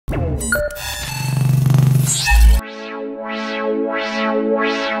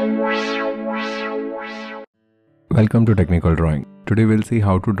Welcome to Technical Drawing. Today we'll see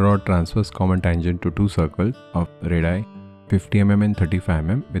how to draw a transverse common tangent to two circles of radii 50 mm and 35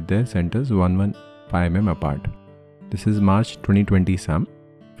 mm with their centers 115 mm apart. This is March 2020 sum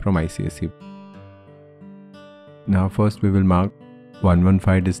from ICSE. Now first we will mark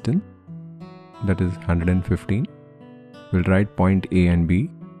 115 distance, that is 115. We'll write point A and B.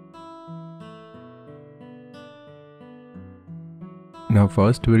 Now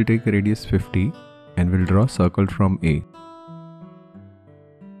first we'll take radius 50 and we'll draw a circle from A.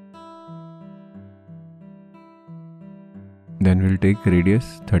 Then we'll take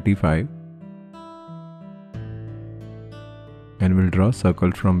radius 35 and we'll draw a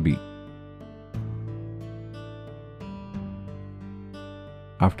circle from B.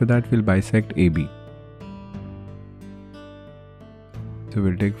 After that we'll bisect AB. So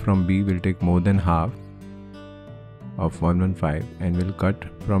we'll take from B, we'll take more than half of 115 and we'll cut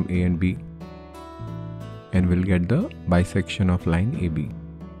from A and B and we'll get the bisection of line AB.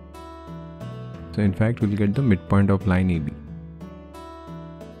 So in fact we'll get the midpoint of line AB.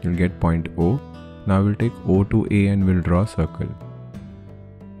 You'll get point O. Now we'll take O to A and we'll draw a circle.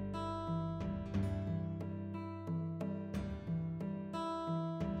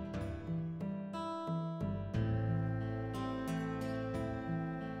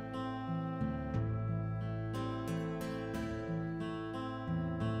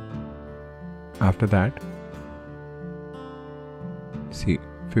 After that, see,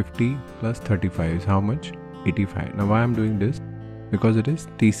 50 plus 35 is how much? 85. Now why I'm doing this? Because it is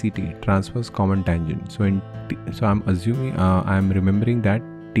TCT, transverse common tangent. So I'm assuming, I'm remembering that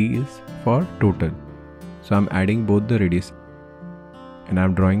T is for total. So I'm adding both the radius and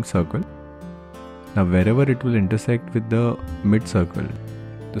I'm drawing circle. Now wherever it will intersect with the mid circle,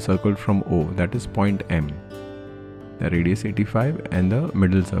 the circle from O, that is point M, the radius 85 and the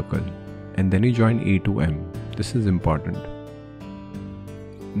middle circle. And then you join A to M. This is important.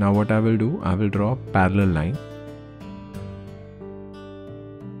 Now what I will do, I will draw a parallel line.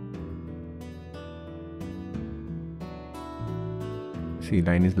 See,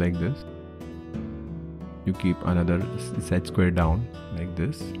 line is like this. You keep another set square down like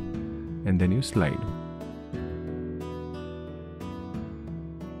this and then you slide.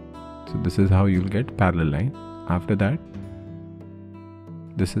 So this is how you'll get parallel line. After that,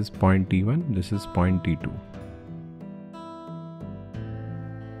 this is point T1, this is point T2.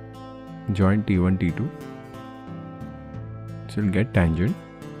 Join T1, T2. So you'll get tangent.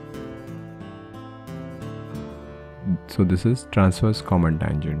 So this is transverse common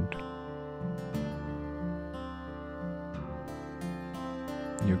tangent.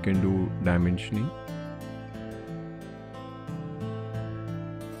 You can do dimensioning.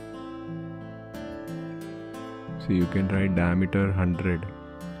 So you can write diameter 100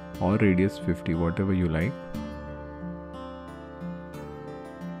 or radius 50, whatever you like.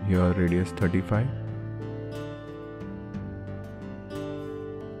 Here radius 35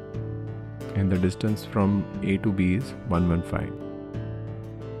 and the distance from A to B is 115.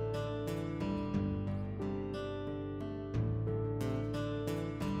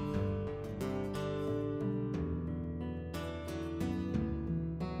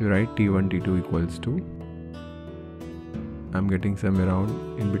 You write T1, T2 equals to, I'm getting somewhere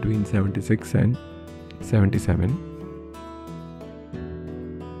around in between 76 and 77.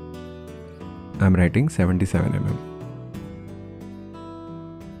 I'm writing 77 mm.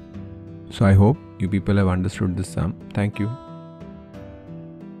 So I hope you people have understood this sum. Thank you.